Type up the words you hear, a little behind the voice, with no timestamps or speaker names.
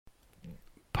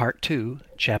Part 2,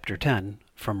 Chapter 10,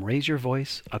 from Raise Your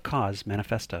Voice, A Cause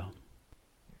Manifesto.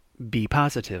 Be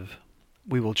positive.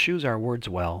 We will choose our words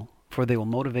well, for they will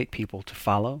motivate people to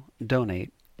follow,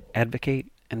 donate,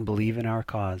 advocate, and believe in our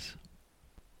cause.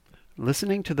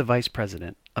 Listening to the Vice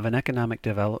President of an economic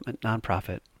development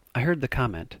nonprofit, I heard the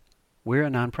comment, "We're a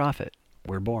nonprofit.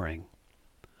 We're boring."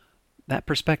 That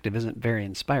perspective isn't very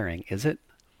inspiring, is it?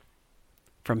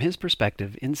 From his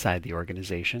perspective inside the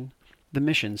organization, the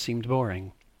mission seemed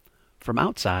boring. From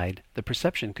outside, the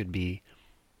perception could be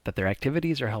that their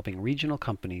activities are helping regional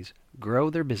companies grow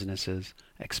their businesses,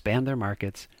 expand their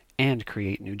markets, and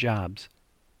create new jobs.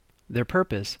 Their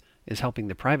purpose is helping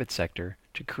the private sector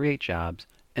to create jobs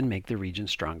and make the region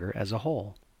stronger as a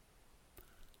whole.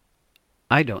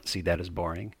 I don't see that as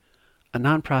boring. A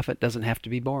nonprofit doesn't have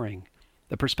to be boring.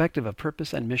 The perspective of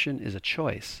purpose and mission is a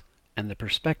choice, and the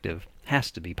perspective has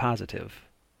to be positive.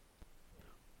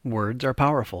 Words are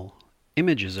powerful.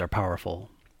 Images are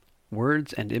powerful.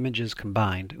 Words and images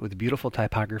combined with beautiful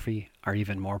typography are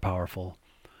even more powerful.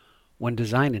 When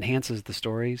design enhances the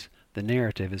stories, the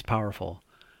narrative is powerful.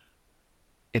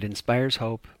 It inspires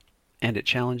hope, and it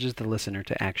challenges the listener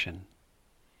to action.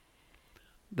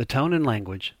 The tone and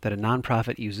language that a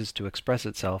nonprofit uses to express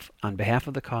itself on behalf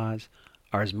of the cause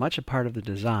are as much a part of the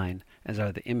design as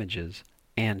are the images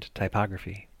and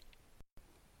typography.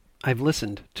 I've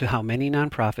listened to how many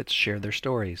nonprofits share their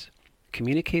stories,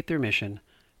 communicate their mission,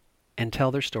 and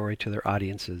tell their story to their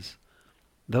audiences.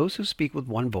 Those who speak with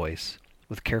one voice,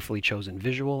 with carefully chosen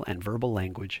visual and verbal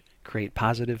language, create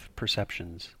positive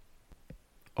perceptions.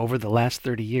 Over the last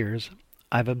 30 years,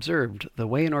 I've observed the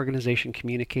way an organization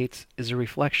communicates is a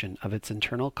reflection of its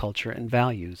internal culture and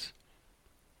values.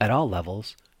 At all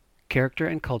levels, character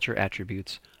and culture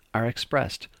attributes are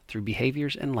expressed through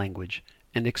behaviors and language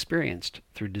and experienced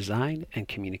through design and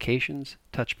communications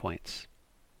touchpoints.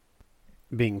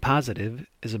 Being positive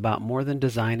is about more than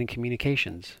design and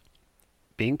communications.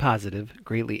 Being positive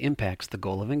greatly impacts the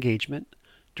goal of engagement,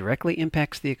 directly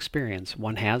impacts the experience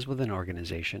one has with an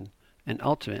organization, and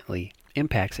ultimately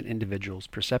impacts an individual's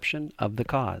perception of the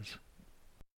cause.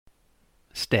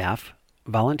 Staff,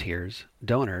 volunteers,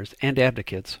 donors, and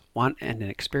advocates want an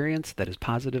experience that is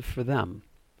positive for them.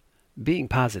 Being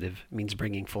positive means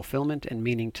bringing fulfillment and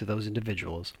meaning to those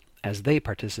individuals as they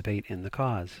participate in the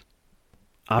cause.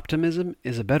 Optimism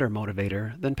is a better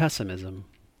motivator than pessimism.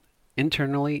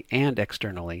 Internally and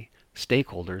externally,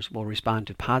 stakeholders will respond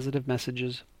to positive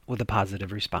messages with a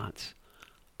positive response.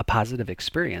 A positive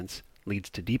experience leads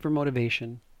to deeper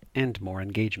motivation and more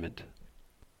engagement.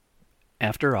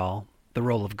 After all, the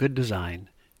role of good design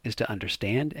is to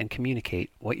understand and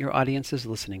communicate what your audience is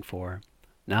listening for,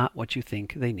 not what you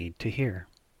think they need to hear.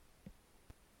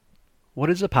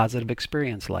 What is a positive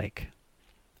experience like?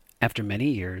 After many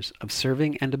years of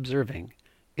serving and observing,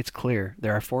 it's clear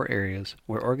there are 4 areas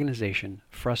where organizations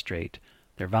frustrate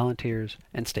their volunteers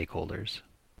and stakeholders.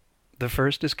 The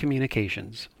first is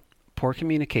communications. Poor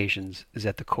communications is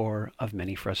at the core of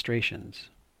many frustrations.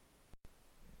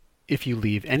 If you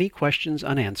leave any questions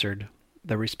unanswered,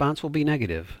 the response will be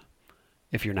negative.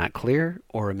 If you're not clear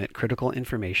or omit critical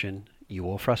information, you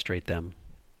will frustrate them.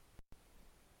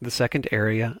 The second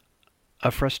area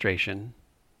of frustration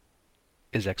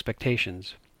is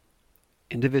expectations.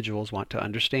 Individuals want to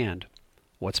understand,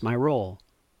 what's my role?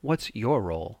 What's your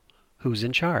role? Who's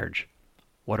in charge?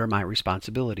 What are my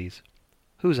responsibilities?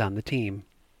 Who's on the team?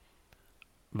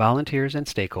 Volunteers and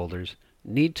stakeholders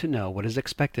need to know what is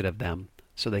expected of them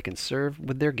so they can serve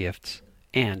with their gifts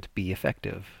and be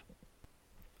effective.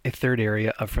 A third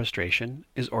area of frustration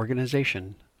is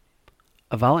organization.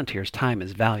 A volunteer's time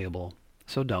is valuable,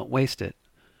 so don't waste it.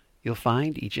 You'll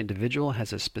find each individual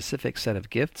has a specific set of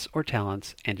gifts or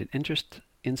talents and an interest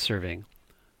in serving,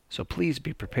 so please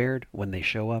be prepared when they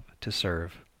show up to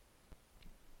serve.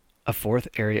 A fourth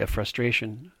area of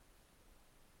frustration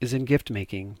is in gift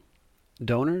making.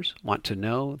 Donors want to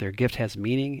know their gift has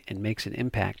meaning and makes an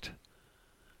impact.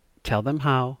 Tell them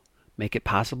how, make it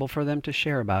possible for them to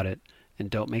share about it, and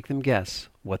don't make them guess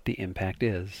what the impact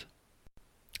is.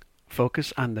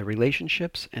 Focus on the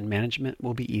relationships and management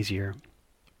will be easier.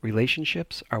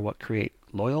 Relationships are what create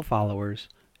loyal followers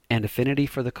and affinity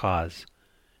for the cause,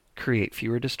 create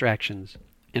fewer distractions,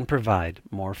 and provide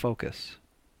more focus.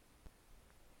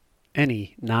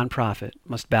 Any nonprofit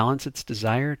must balance its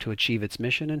desire to achieve its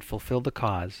mission and fulfill the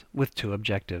cause with 2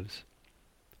 objectives.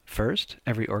 First,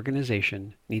 every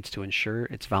organization needs to ensure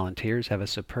its volunteers have a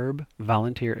superb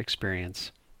volunteer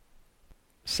experience.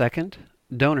 Second,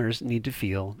 donors need to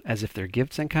feel as if their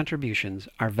gifts and contributions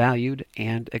are valued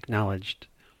and acknowledged.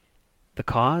 The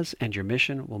cause and your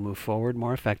mission will move forward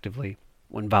more effectively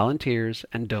when volunteers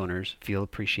and donors feel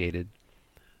appreciated.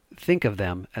 Think of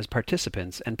them as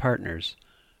participants and partners.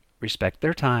 Respect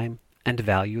their time and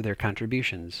value their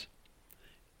contributions.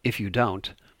 If you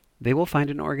don't, they will find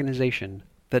an organization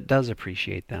that does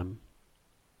appreciate them.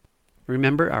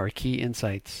 Remember our key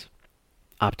insights.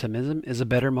 Optimism is a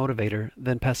better motivator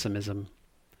than pessimism.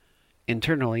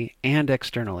 Internally and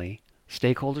externally,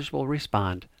 stakeholders will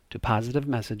respond to positive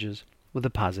messages with a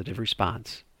positive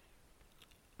response.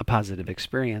 A positive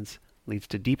experience leads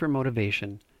to deeper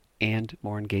motivation and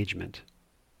more engagement.